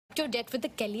your debt with the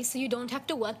Kellys so you don't have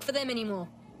to work for them anymore.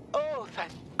 Oh,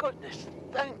 thank goodness.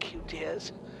 Thank you,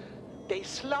 dears. They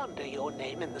slander your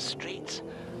name in the streets,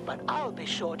 but I'll be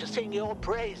sure to sing your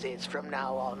praises from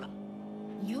now on.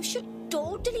 You should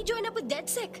totally join up with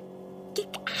DedSec.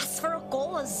 Kick ass for a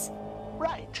cause.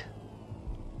 Right.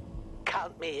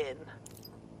 Count me in.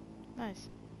 Nice.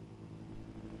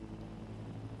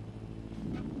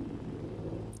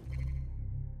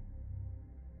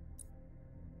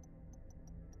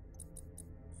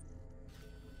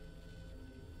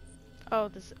 Oh,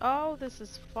 this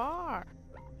is far.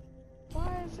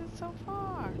 Why is it so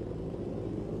far?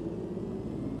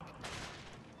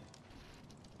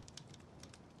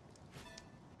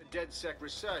 The DedSec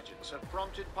resurgence have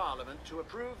prompted Parliament to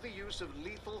approve the use of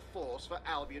lethal force for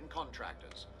Albion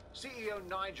contractors. CEO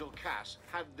Nigel Cass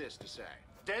had this to say.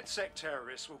 DedSec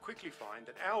terrorists will quickly find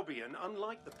that Albion,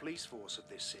 unlike the police force of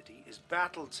this city, is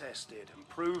battle-tested and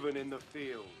proven in the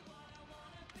field.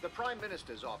 The Prime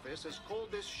Minister's office has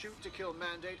called this shoot-to-kill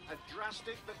mandate a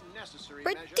drastic but necessary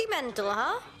Pretty measure mental, to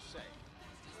huh? make them safe.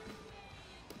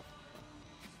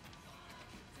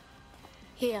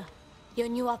 Here, your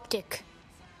new optic.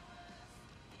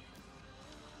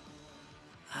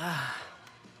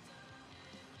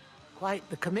 Quite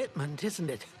the commitment, isn't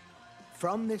it?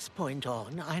 From this point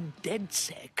on, I'm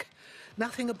DedSec.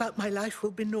 Nothing about my life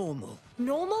will be normal.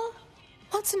 Normal?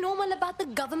 What's normal about the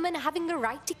government having the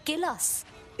right to kill us?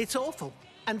 It's awful,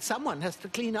 and someone has to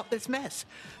clean up this mess.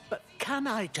 But can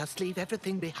I just leave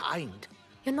everything behind?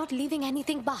 You're not leaving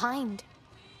anything behind.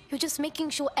 You're just making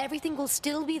sure everything will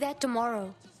still be there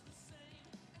tomorrow.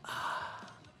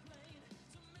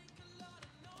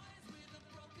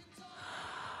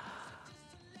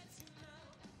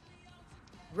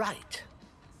 Right.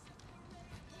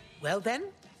 Well then,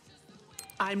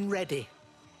 I'm ready.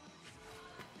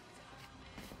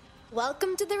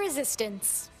 Welcome to the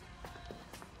Resistance.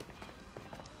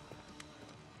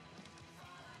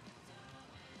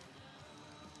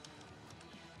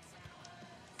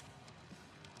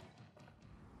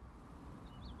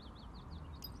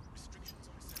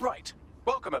 Right.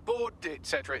 Welcome aboard,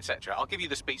 etc., etc. I'll give you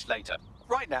the speech later.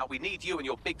 Right now, we need you and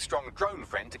your big, strong drone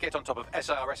friend to get on top of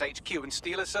SRS HQ and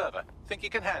steal a server. Think you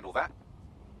can handle that?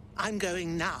 I'm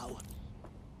going now.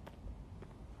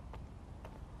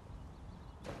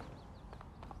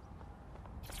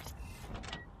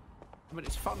 I mean,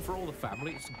 it's fun for all the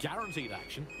family. It's guaranteed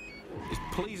action. It's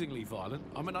pleasingly violent.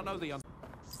 I mean, I know the...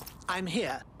 I'm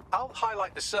here. I'll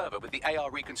highlight the server with the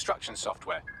AR reconstruction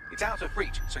software. It's out of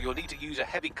reach, so you'll need to use a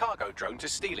heavy cargo drone to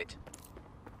steal it.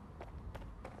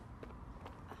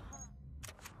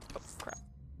 Oh, crap.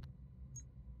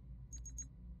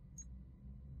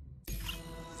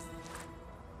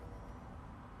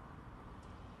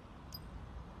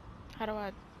 How do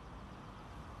I...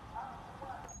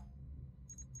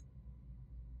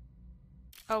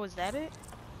 Oh, is that it?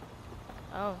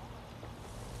 Oh.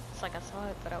 It's like I saw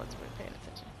it, but I wasn't really paying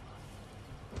attention.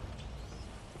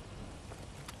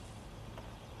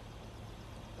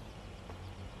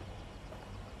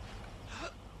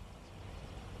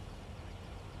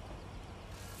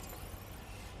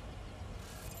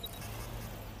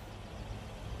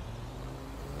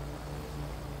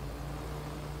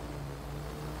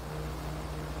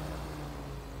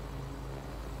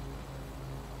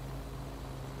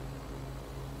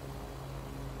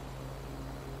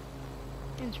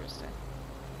 Interesting.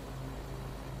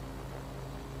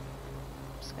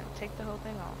 Just gonna take the whole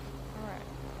thing off.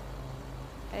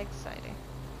 Alright. Exciting.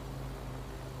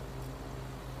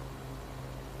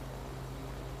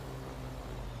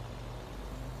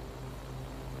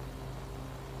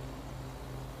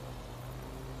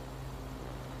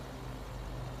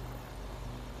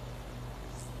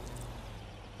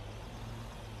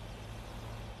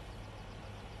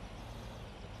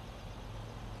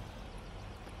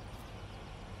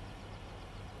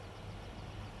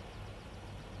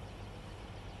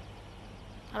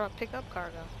 How do I pick up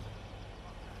cargo?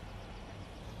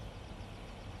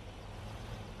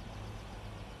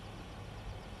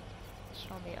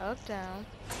 Show me up, down.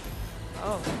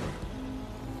 Oh.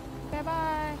 Okay,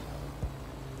 bye.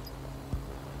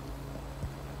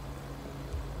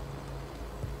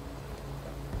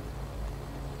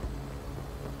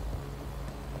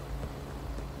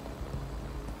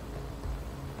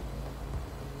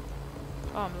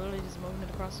 Oh, I'm literally just moving it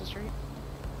across the street.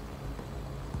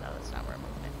 No, that's not where I'm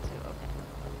moving it to. Okay.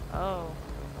 Oh.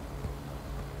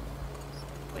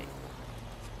 Wait.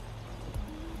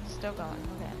 Still going.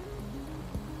 Okay.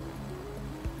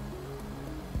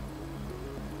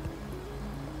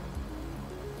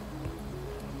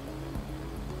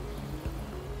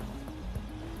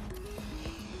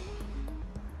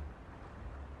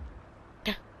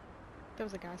 there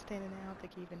was a guy standing there. I don't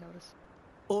think he even noticed.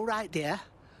 All right, dear.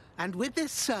 And with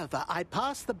this server, I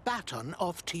pass the baton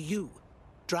off to you.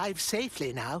 Drive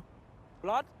safely now.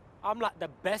 Blood, I'm like the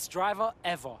best driver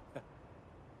ever.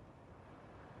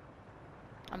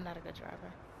 I'm not a good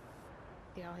driver.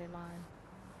 Be out here lying.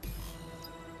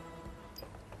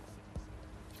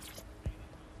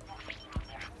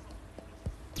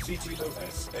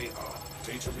 CTOS-AR.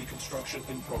 Data reconstruction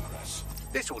in progress.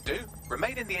 This will do.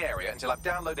 Remain in the area until I've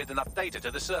downloaded enough data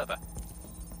to the server.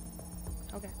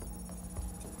 Okay.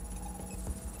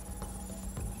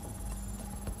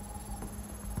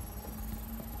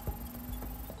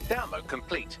 Download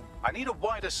complete. I need a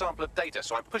wider sample of data,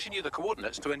 so I'm pushing you the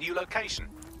coordinates to a new location.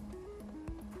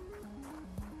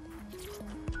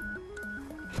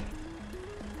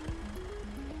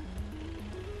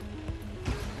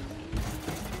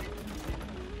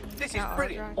 This is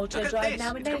brilliant. Look at this.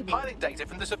 It's compiling data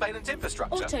from the surveillance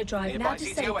infrastructure. Nearby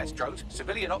CTOS drones,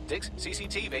 civilian optics,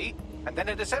 CCTV, and then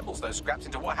it assembles those scraps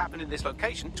into what happened in this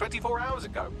location 24 hours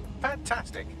ago.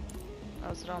 Fantastic.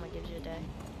 Oh, so it only gives you a day.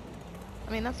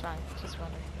 I mean, that's fine. Just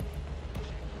wondering.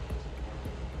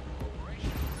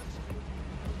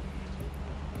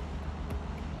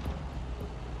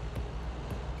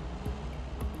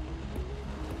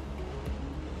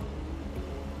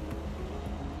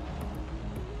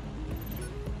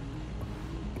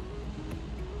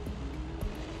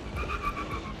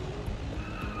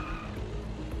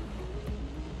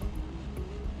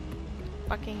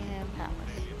 Buckingham Palace.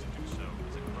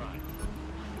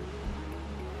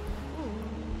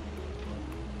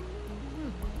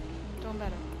 Doing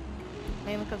better.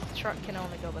 Mainly because the truck can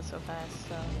only go but so fast,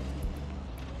 so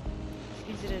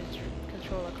it's easy to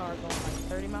control a car going like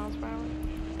 30 miles per hour,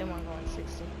 then one going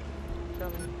 60. Feel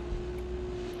me?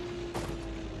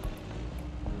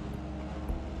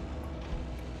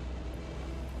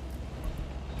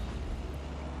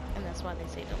 And that's why they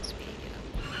say don't speed, you know.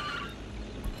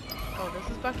 Oh,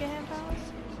 this is Buckingham Palace?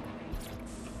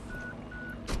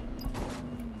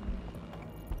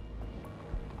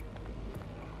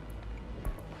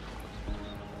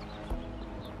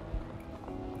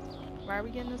 Why are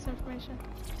we getting this information?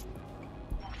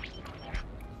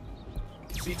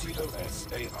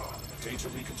 CTOS-AR. Data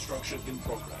reconstruction in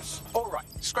progress. Alright,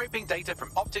 scraping data from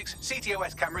optics,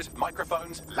 CTOS cameras,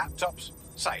 microphones, laptops.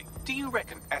 Say, do you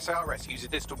reckon SRS uses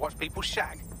this to watch people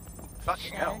shag?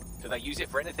 Fucking hell, do they use it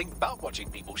for anything but watching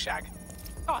people shag?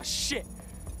 Oh shit!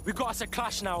 We got us a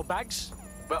clash now, Bags.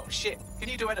 Well, shit, can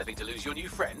you do anything to lose your new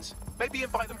friends? Maybe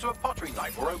invite them to a pottery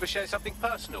night or overshare something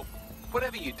personal.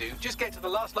 Whatever you do, just get to the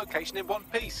last location in one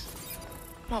piece.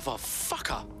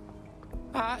 Motherfucker!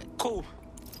 Alright, cool.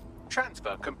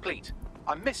 Transfer complete.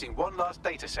 I'm missing one last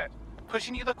data set.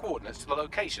 Pushing you the coordinates to the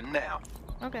location now.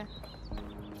 Okay.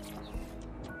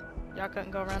 Y'all couldn't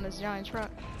go around this giant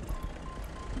truck?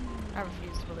 I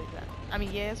refuse to believe that. I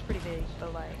mean, yeah, it's pretty big,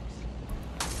 but like,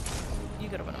 you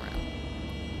could have went around.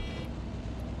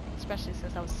 Especially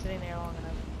since I was sitting there long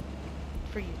enough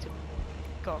for you to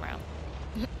go around.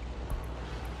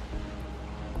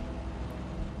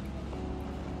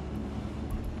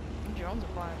 Drones are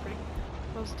flying pretty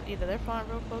close to, either they're flying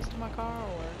real close to my car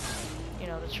or, you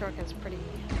know, the truck has pretty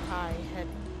high head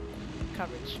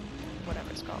coverage, whatever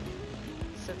it's called.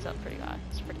 It sits up pretty high,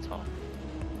 it's pretty tall.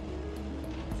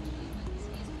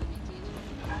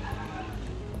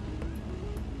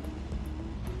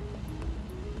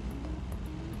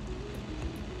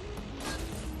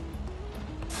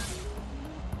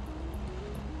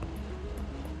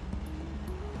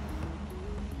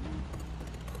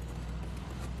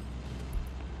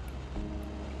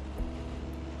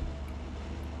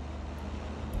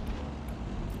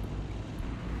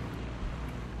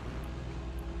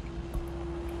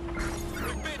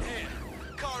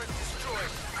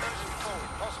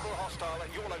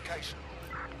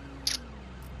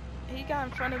 He got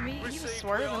in front of me, he was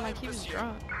swerving like he was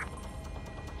drunk.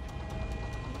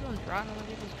 He was driving like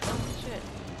he was drunk and shit.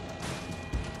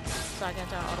 So I got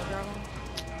to auto drive him?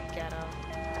 Ghetto.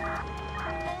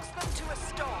 Force them to a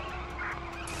stop.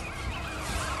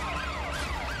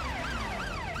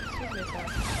 Excuse me, sir.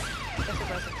 That's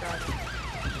aggressive driving.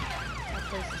 That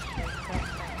place is big. That's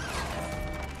nice.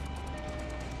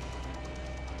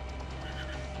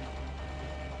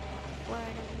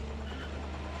 Flag.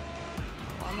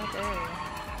 I'm not there.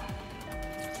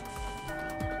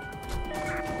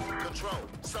 Control.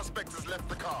 Suspect has left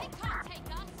the car. They can't take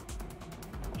us.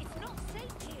 It's not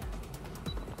safe here.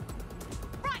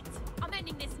 Right, I'm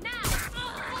ending this now.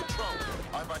 Control.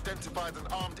 I've identified an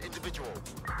armed individual.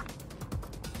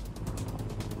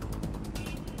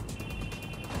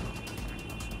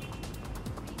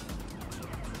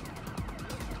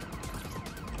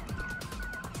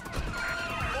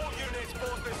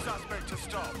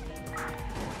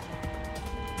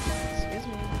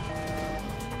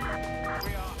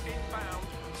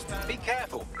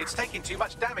 careful. It's taking too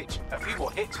much damage. A few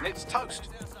more hits and it's toast.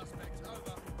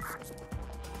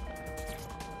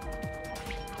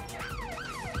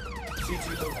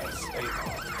 CTOS AR.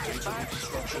 Data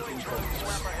reconstruction in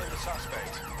progress. The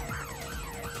suspect.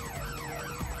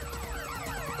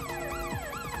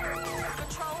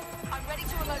 Control, I'm ready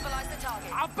to immobilize the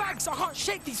target. Our bags, I can't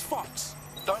shake these fucks.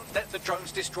 Don't let the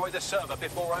drones destroy the server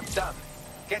before I'm done.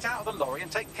 Get out of the lorry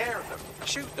and take care of them.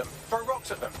 Shoot them, throw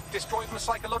rocks at them, destroy them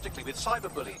psychologically with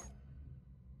cyberbullying.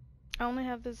 I only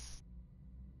have this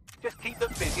Just keep them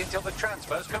busy until the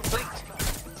transfer's complete.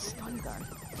 stun gun.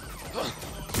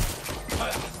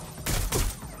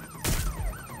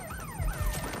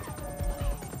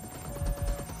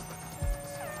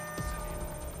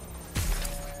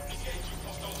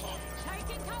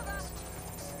 Taking cover.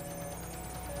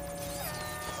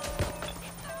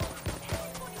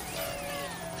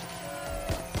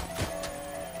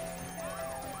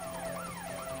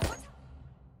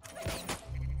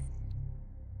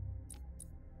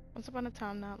 Once upon a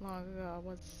time, not long ago, I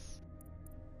was...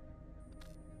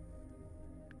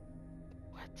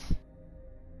 What?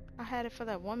 I had it for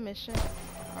that one mission.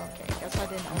 Okay, guess I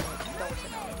didn't own it.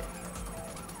 Dalton owned it.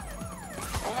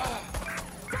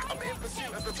 I'm in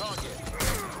pursuit of the target.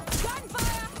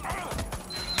 Gunfire.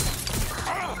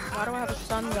 Why do I have a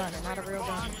stun gun and not a real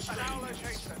gun?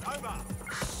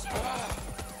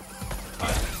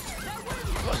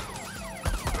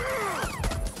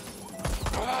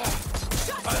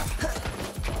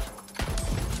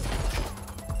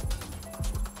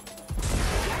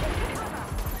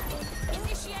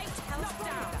 Initiate health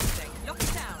down. Lock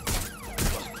it down.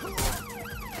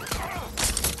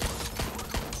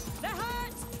 They're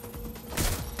hurt.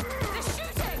 They're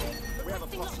shooting.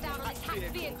 Requesting lockdown on attack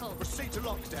vehicle. Proceed to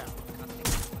lockdown.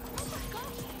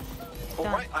 All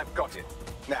right, I've got it.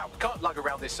 Now, we can't lug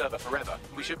around this server forever.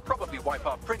 We should probably wipe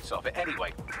our prints off it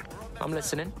anyway. I'm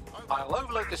listening. I'll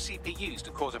overload the CPUs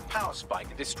to cause a power spike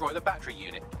and destroy the battery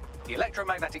unit. The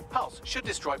electromagnetic pulse should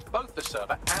destroy both the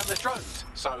server and the drones.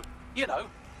 So, you know,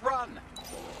 run.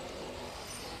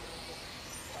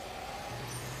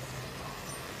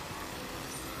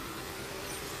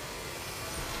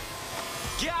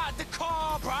 Get out the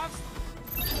car, bruv.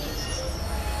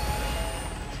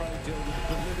 Trade deal with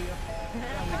Bolivia.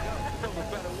 There we go. Build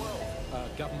a better world.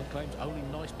 Government claims only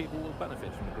nice people will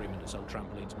benefit from agreement to sell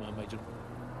trampolines, mermaids, and...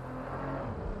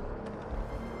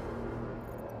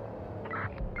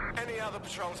 Any other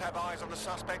patrols have eyes on the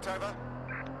suspect, over?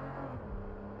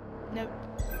 Nope.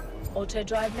 Auto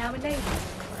drive now enabled.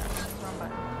 Wrong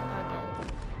button.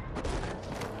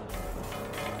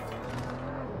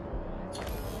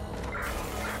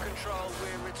 Control,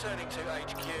 we're returning to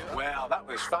HQ. Well, that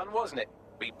was fun, wasn't it?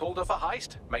 We pulled off a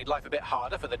heist, made life a bit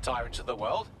harder for the tyrants of the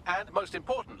world, and most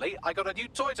importantly, I got a new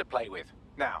toy to play with.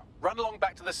 Now, run along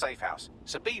back to the safe house.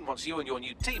 Sabine wants you and your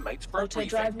new teammates for a Auto briefing.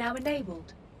 drive now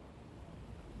enabled.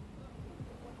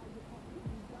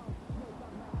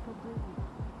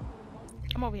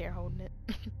 I'm over here holding it.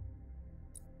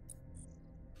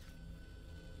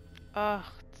 Ugh,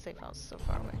 the safe house is so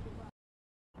far away.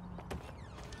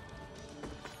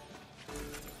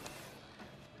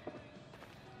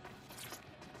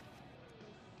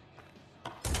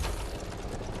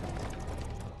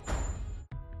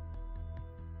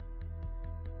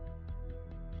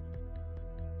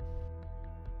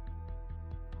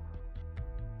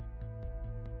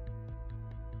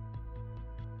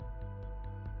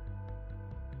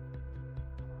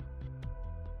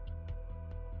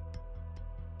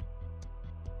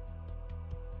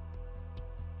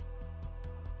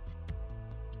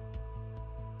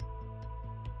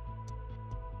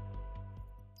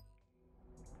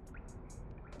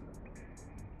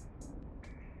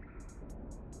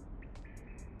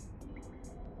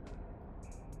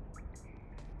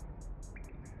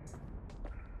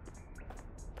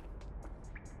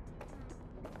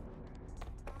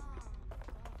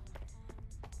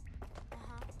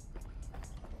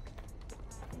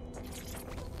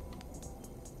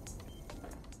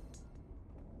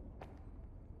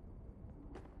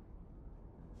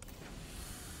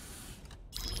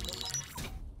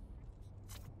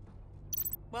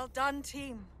 Well done,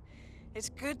 team. It's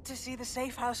good to see the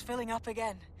safe house filling up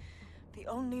again. The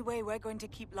only way we're going to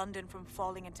keep London from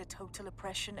falling into total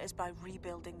oppression is by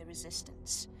rebuilding the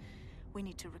resistance. We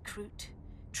need to recruit,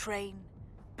 train,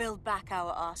 build back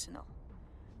our arsenal.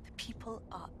 The people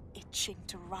are itching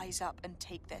to rise up and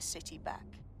take their city back.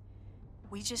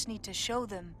 We just need to show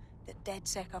them that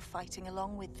DedSec are fighting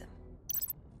along with them.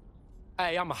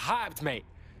 Hey, I'm hyped, mate.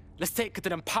 Let's take it to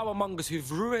them powermongers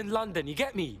who've ruined London, you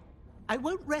get me? I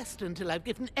won't rest until I've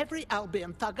given every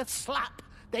Albion thug a slap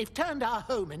They've turned our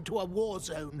home into a war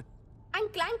zone.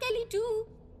 And Clan Kelly too.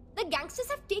 The gangsters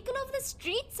have taken over the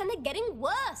streets and they're getting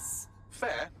worse.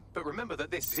 Fair, but remember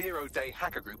that this zero-day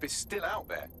hacker group is still out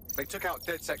there. They took out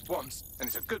DedSec once, and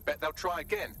it's a good bet they'll try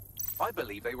again. I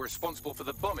believe they were responsible for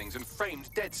the bombings and framed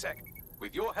DedSec.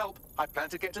 With your help, I plan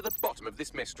to get to the bottom of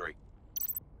this mystery.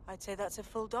 I'd say that's a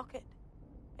full docket.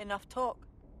 Enough talk.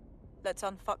 Let's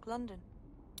unfuck London.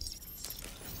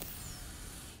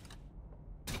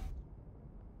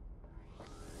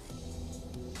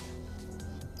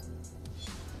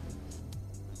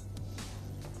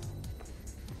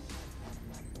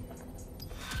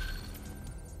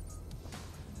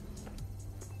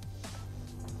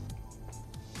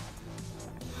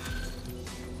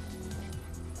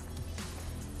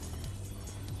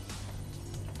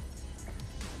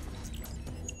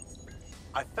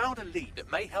 I found a lead that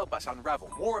may help us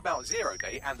unravel more about Zero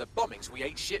Day and the bombings we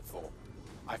ate shit for.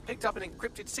 I've picked up an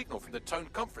encrypted signal from the Tone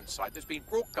conference site that's been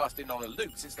broadcasting on a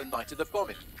loop since the night of the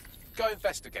bombing. Go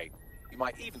investigate. You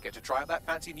might even get to try out that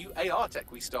fancy new AR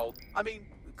tech we stole. I mean,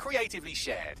 creatively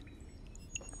shared.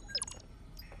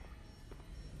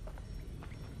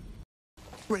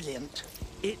 Brilliant.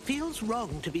 It feels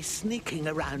wrong to be sneaking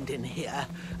around in here,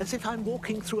 as if I'm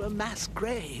walking through a mass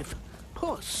grave.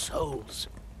 Poor souls.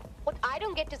 What I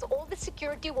don't get is all the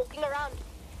security walking around.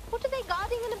 What are they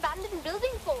guarding an abandoned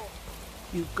building for?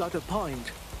 You've got a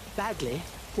point. Bagley,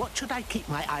 what should I keep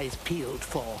my eyes peeled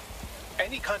for?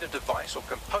 Any kind of device or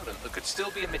component that could still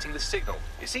be emitting the signal.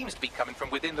 It seems to be coming from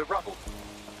within the rubble.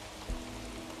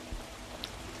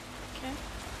 Okay.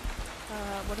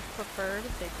 Would have preferred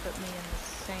if they put me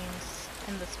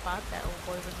in the spot that old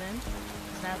boy was in.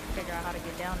 Because now I have to figure out how to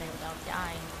get down there without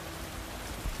dying.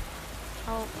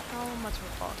 How much of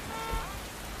a fall can I take?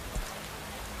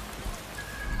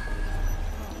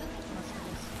 Oh, must just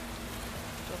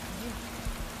go from here.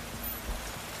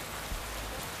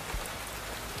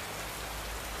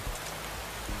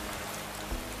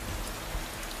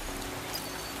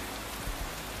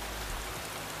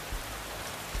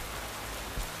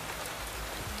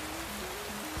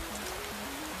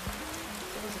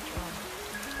 There was a drum.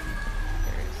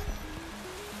 There is.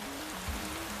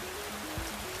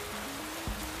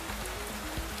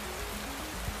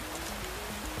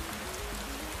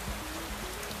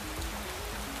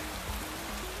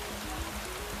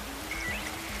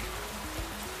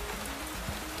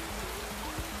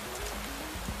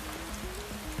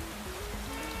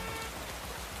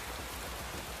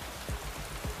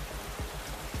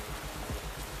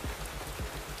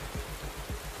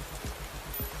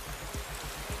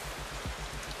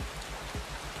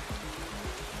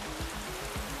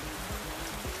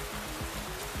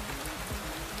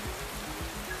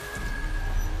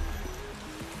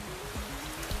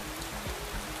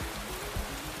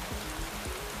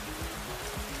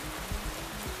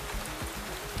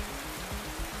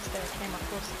 Came up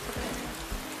close to the area.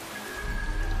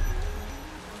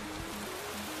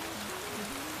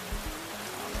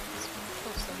 Oh, that's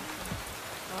close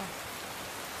enough. Oh.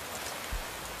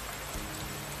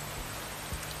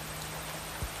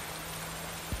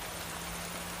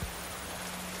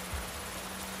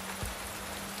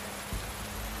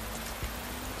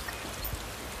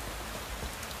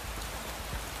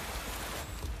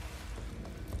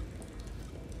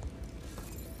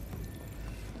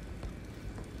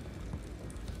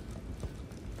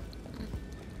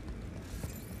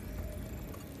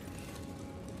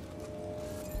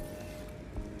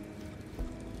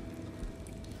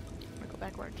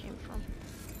 Back where it came from.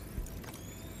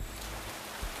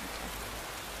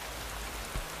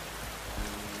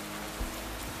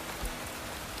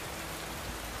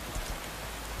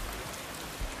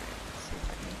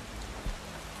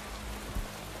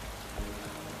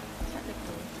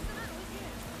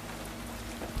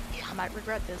 I might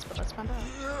regret this, but let's find out.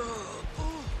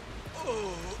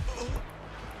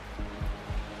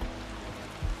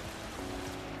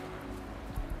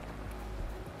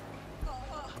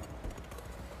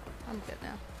 I'm good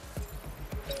now.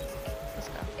 Let's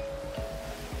go.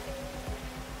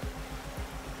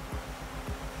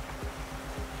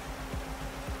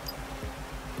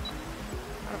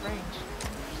 Out of range.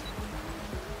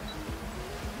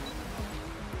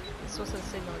 The source of the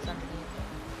signal is underneath.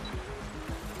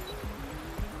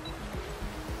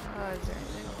 Is there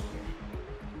anything over here?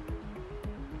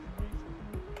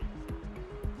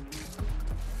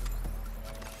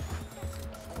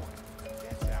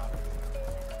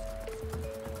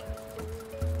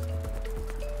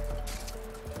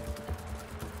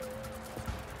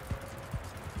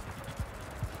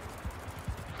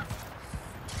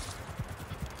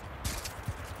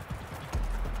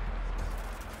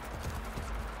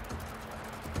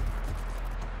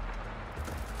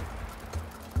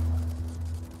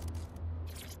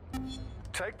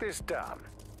 take this down.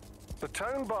 The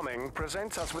Tone bombing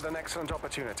presents us with an excellent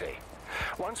opportunity.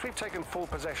 Once we've taken full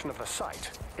possession of the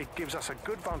site, it gives us a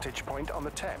good vantage point on the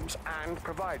Thames and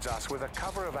provides us with a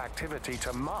cover of activity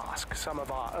to mask some of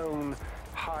our own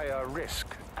higher risk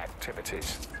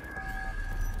activities.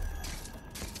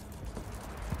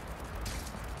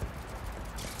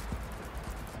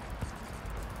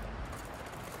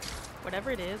 Whatever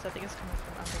it is, I think it's coming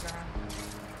from underground.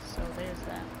 So there's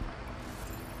that.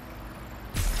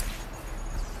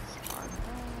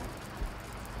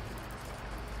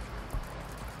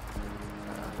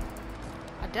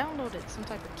 I downloaded some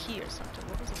type of key or something.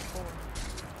 What was it for?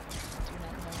 I do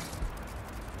not know.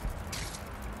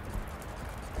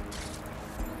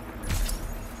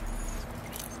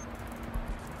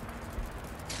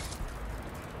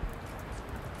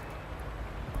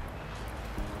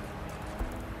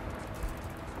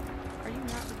 Are you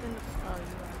not within the... Oh,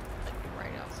 you are like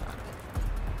right outside of it.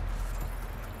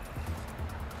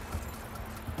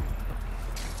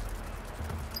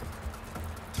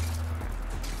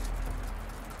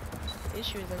 The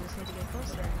issue is I just need to get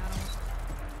closer and I don't...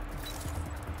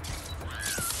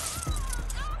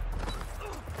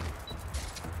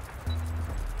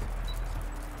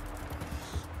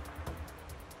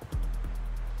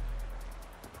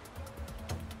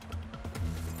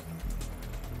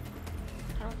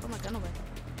 How do I put my gun away?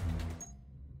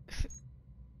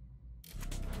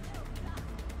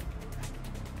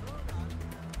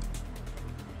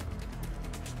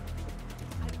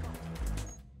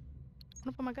 I'm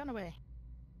gonna put my gun away.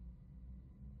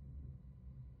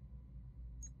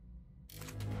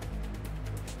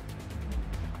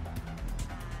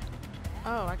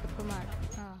 Oh, I could put my...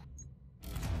 Oh.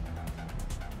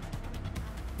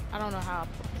 I don't know how I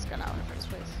put this gun out in the first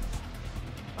place.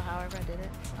 But however I did it,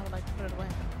 I would like to put it away.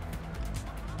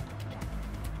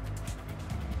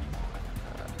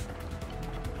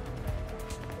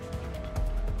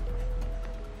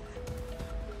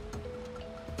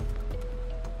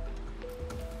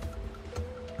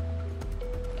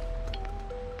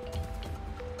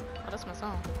 Oh, that's my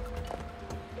song.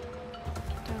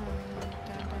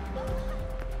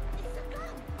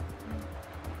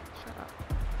 Shut up.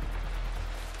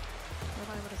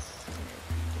 Nobody would have seen it.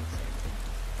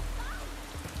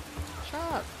 Shut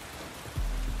up.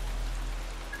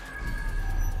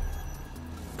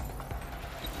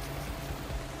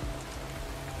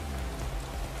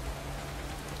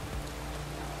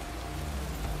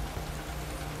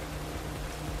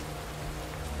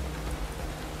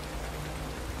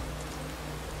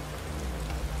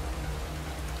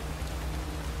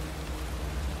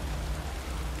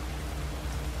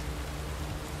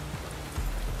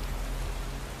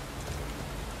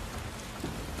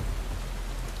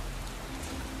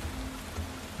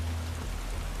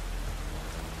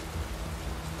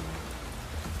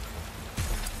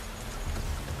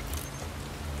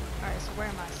 Alright, so where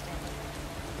am I standing?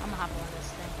 I'm gonna hop on this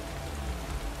thing.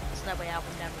 So that way I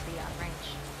will never be out of range.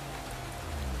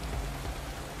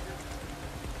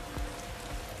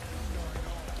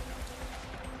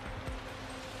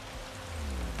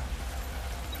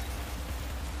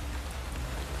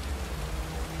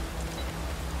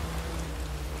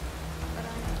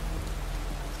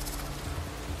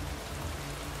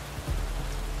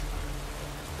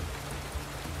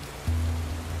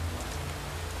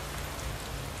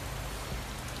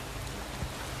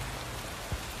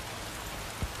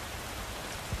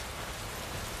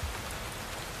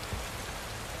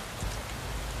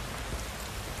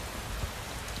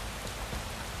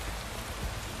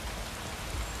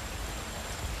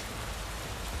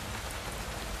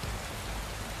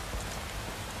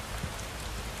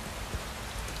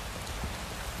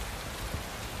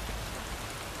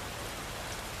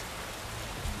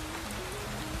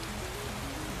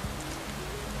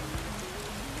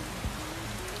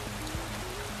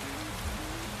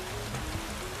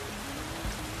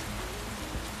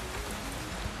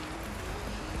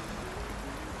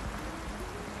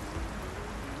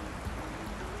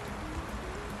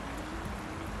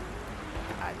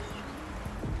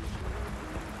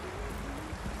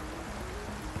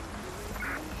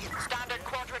 Standard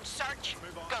quadrant search.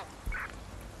 Go.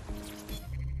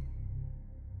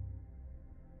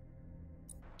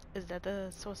 Is that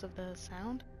the source of the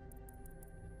sound?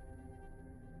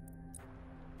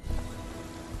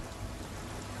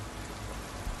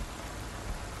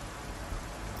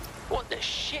 What the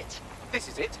shit? This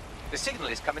is it. The signal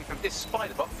is coming from this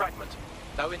spider-bot fragment.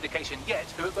 No indication yet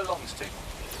who it belongs to.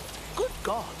 Good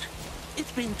God.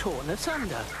 It's been torn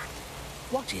asunder.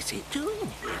 What is it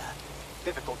doing here?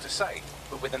 Difficult to say,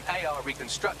 but with an AR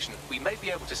reconstruction, we may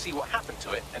be able to see what happened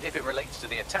to it and if it relates to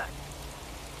the attack.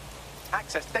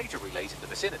 access data relays in the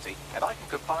vicinity, and I can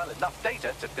compile enough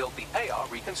data to build the AR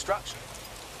reconstruction.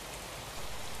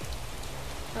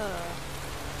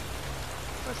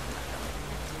 What's the matter?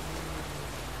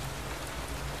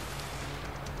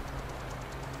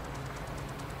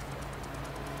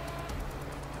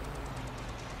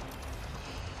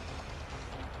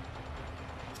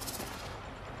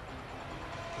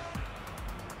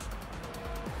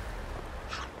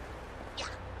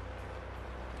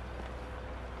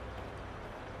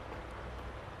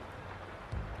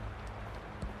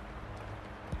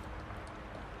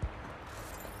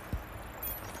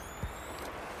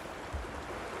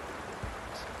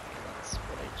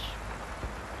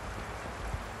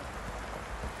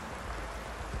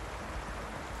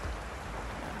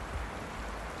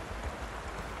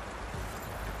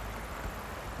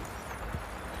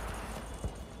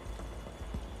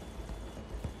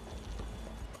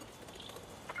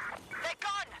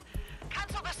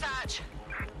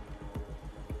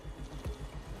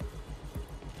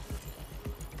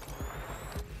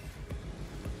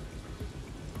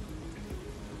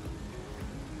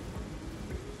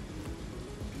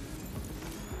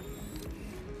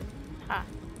 Ah.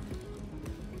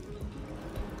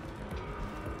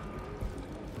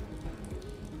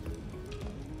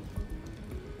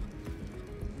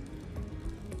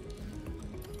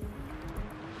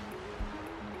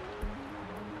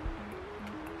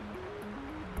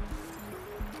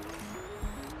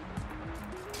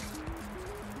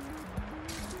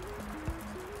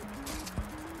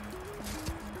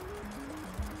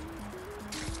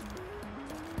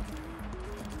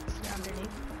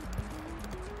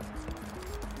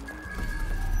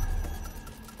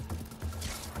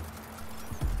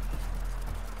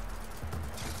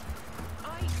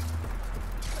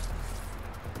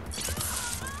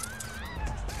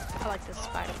 I like this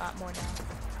spider bot more now.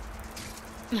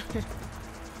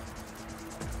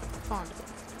 Fond of it.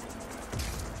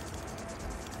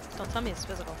 Don't tell me it's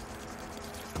physical.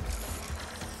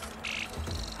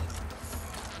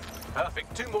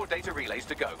 Perfect. 2 more data relays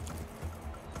to go.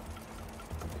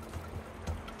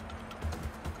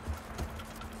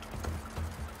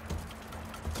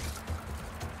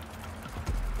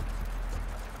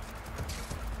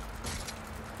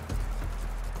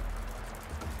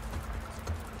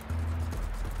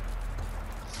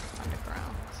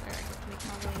 Underground. Sorry, I can make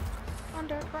my way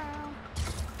underground.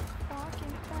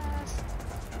 Walking fast.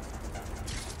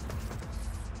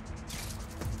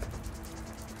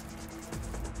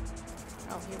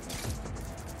 Oh, here we go.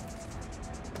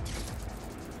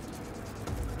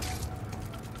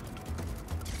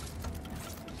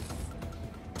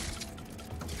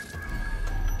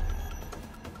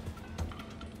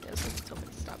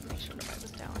 Stop, make sure nobody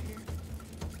was down here.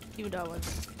 Even though I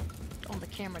was on the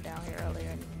camera down here earlier,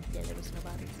 and yeah, there was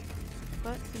nobody.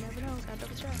 But you never know, gotta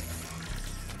double check.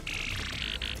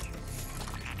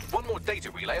 1 more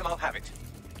data relay and I'll have it.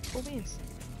 Cool beans.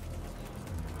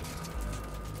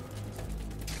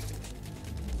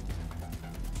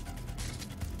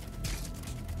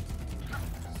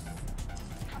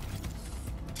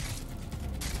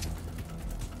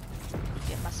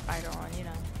 Get my spider on, you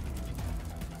know.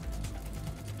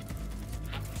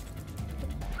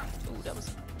 Ooh, that was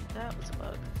a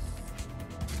bug.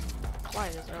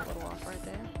 Gliders are a little off right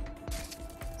there.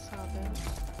 It's all good.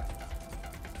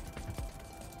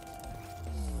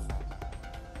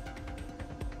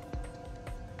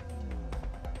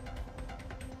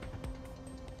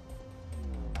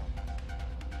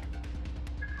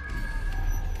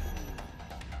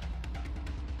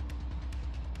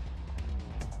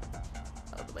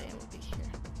 Oh, the way in would be here.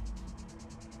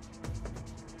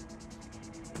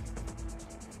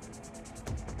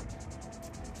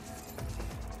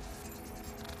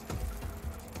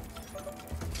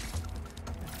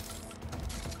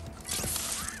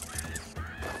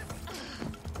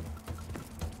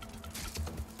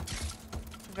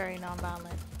 Very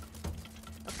non-violent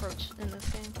approach in this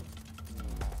game.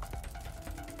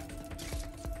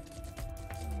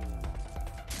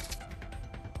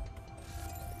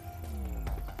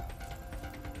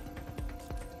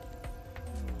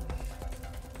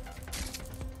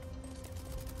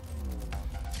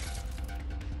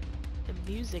 The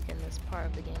music in this part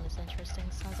of the game is interesting.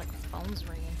 It sounds like phones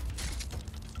ringing.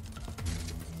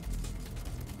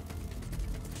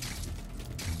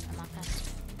 I'm not faster.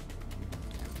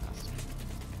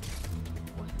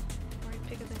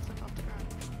 Pick things up off the ground.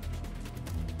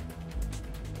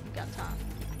 You got time.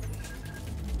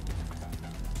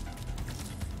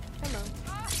 Hello.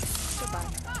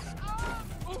 Goodbye.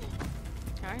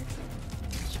 Alright.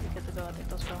 Should be good to go. I think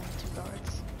those are only 2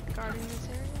 guards guarding this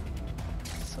area.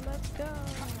 So let's go.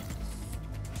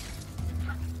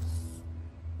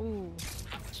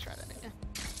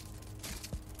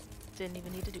 didn't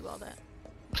even need to do all that.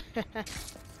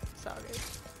 Sorry.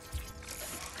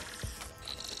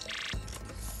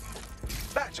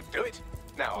 That should do it.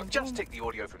 Now, I'll just take the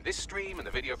audio from this stream and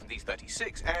the video from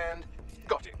D36 and...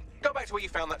 got it. Go back to where you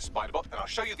found that spider bot and I'll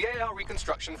show you the AR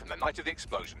reconstruction from the night of the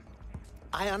explosion.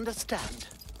 I understand.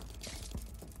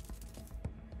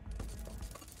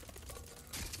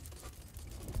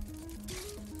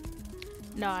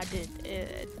 No, I did.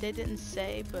 They didn't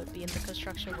say, but being the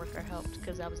construction worker helped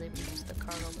because I was able to use the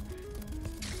cargo.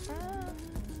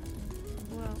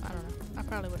 Well, I don't know. I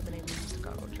probably would have been able to use the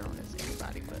cargo drone as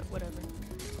anybody, but whatever.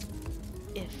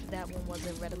 If that one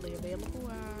wasn't readily available,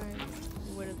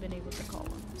 I would have been able to call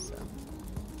them, so.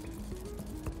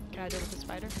 Can I do it with the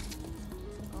spider?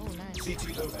 Oh, nice.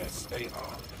 CTOS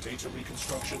AR. Data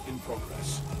reconstruction in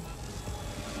progress.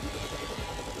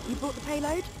 You brought the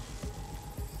payload?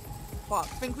 What,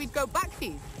 think we'd go back for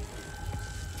you?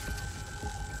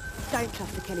 Don't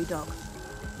trust the Kelly dog.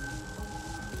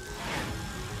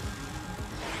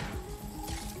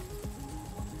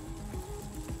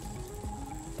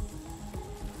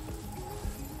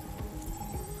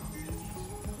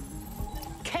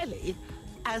 Kelly?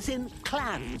 As in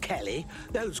Clan Kelly?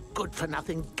 Those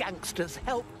good-for-nothing gangsters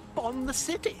help bomb the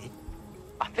city?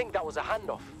 I think that was a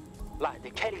handoff. Like,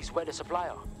 the Kellys were the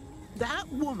supplier. That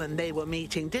woman they were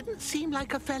meeting didn't seem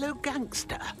like a fellow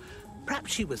gangster.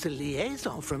 Perhaps she was a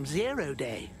liaison from Zero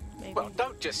Day. Maybe. Well,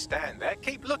 don't just stand there.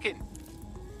 Keep looking.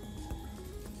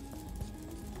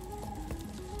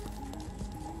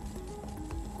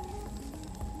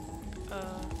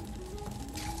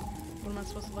 What am I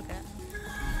supposed to look at?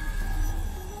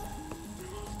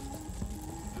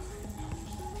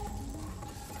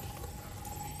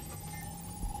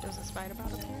 There's a spider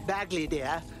bot up here? Bagley,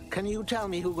 dear, can you tell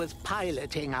me who was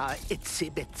piloting our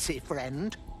itsy-bitsy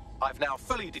friend? I've now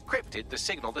fully decrypted the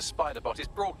signal the spider bot is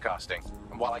broadcasting.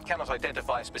 And while I cannot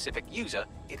identify a specific user,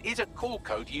 it is a call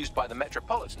code used by the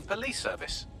Metropolitan Police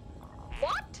Service.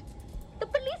 What? The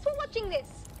police were watching this.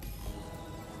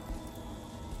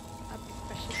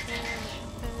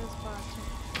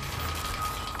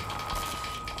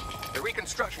 The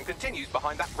reconstruction continues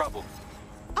behind that rubble.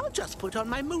 I'll just put on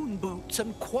my moon boots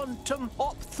and quantum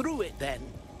hop through it then.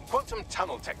 Quantum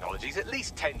tunnel technology is at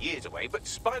least 10 years away, but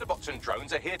spider bots and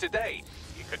drones are here today.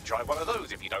 You could try one of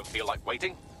those if you don't feel like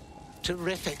waiting.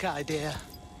 Terrific idea.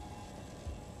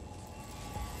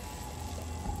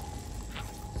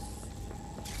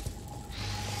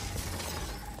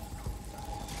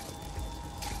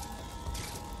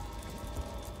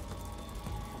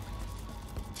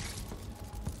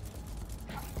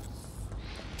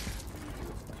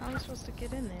 How am I supposed to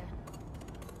get in there?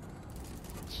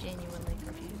 Genuinely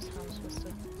confused how I'm supposed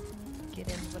to get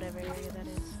in whatever area that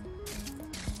is.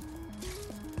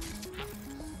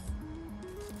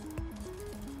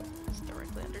 It's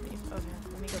directly underneath. Okay,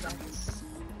 let me go back.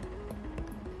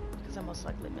 Because I most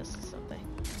likely missed something.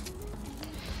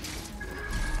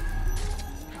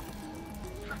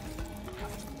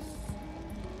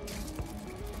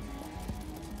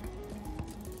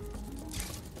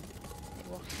 They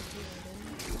walked through here, didn't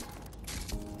they?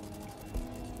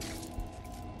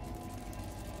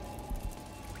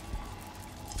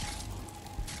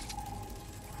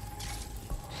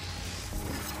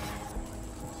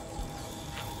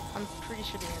 I'm pretty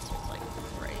sure the answer is like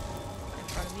right in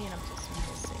front of me and I'm just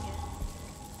missing it.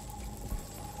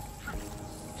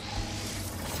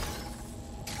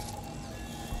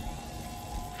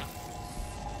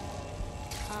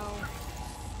 How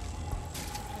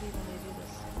do you want me to do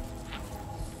this?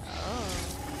 Oh.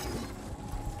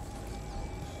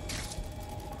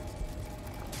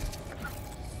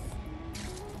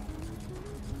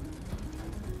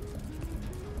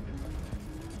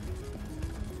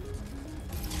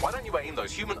 Why don't you aim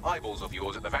those human eyeballs of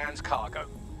yours at the van's cargo?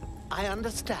 I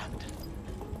understand.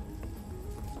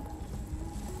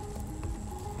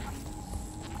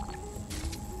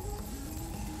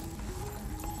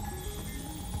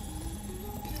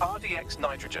 RDX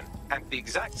nitrogen, and the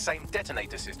exact same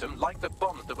detonator system like the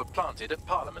bombs that were planted at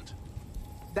Parliament.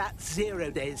 That's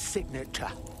Zero Day's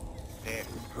signature.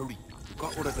 Hurry. We've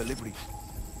got all the deliveries.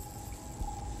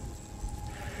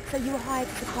 So you were hired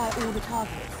to supply all the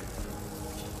targets?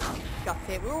 Got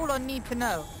it. We're all on need to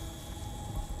know.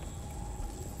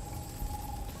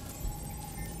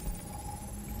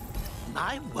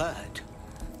 My word.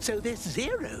 So this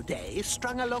Zero Day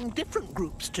strung along different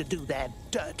groups to do their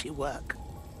dirty work.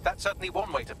 That's certainly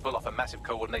one way to pull off a massive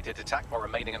coordinated attack while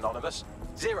remaining anonymous.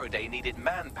 Zero Day needed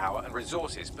manpower and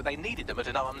resources, but they needed them at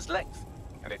an arm's length.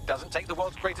 And it doesn't take the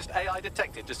world's greatest AI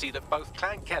detective to see that both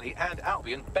Clan Kelly and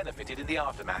Albion benefited in the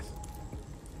aftermath.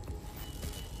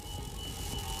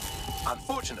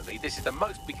 Unfortunately, this is the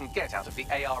most we can get out of the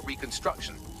AR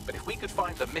reconstruction. But if we could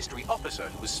find the mystery officer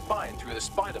who was spying through the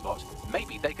spider bot,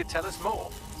 maybe they could tell us more.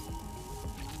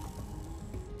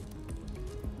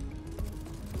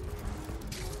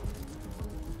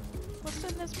 What's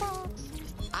in this box?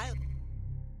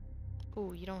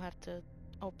 Ooh, you don't have to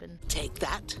open. Take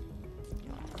that. You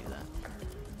don't have to do that.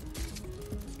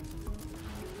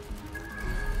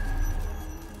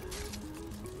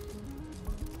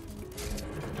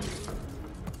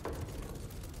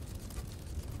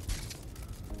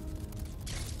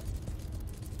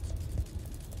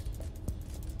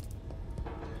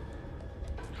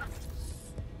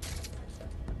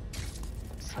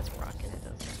 It says rocket, it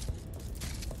doesn't.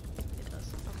 It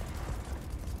does.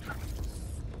 Okay.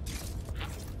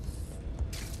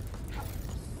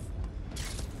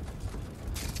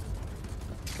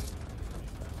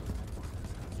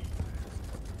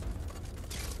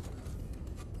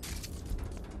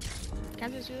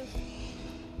 Can I just do this?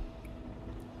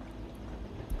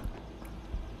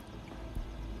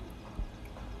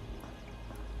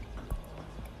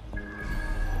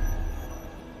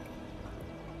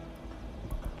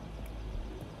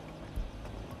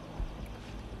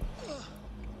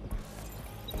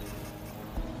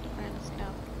 Alright, let's go.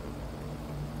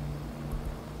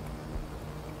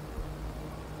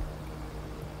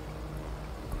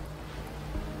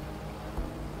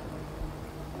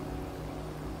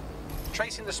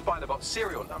 Tracing the Spiderbot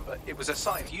serial number, it was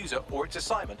assigned user or its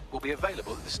assignment will be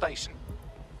available at the station.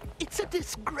 It's a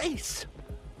disgrace.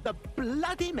 The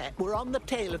bloody Met were on the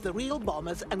tail of the real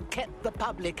bombers and kept the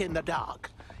public in the dark.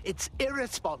 It's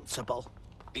irresponsible.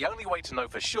 The only way to know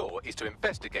for sure is to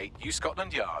investigate New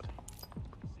Scotland Yard.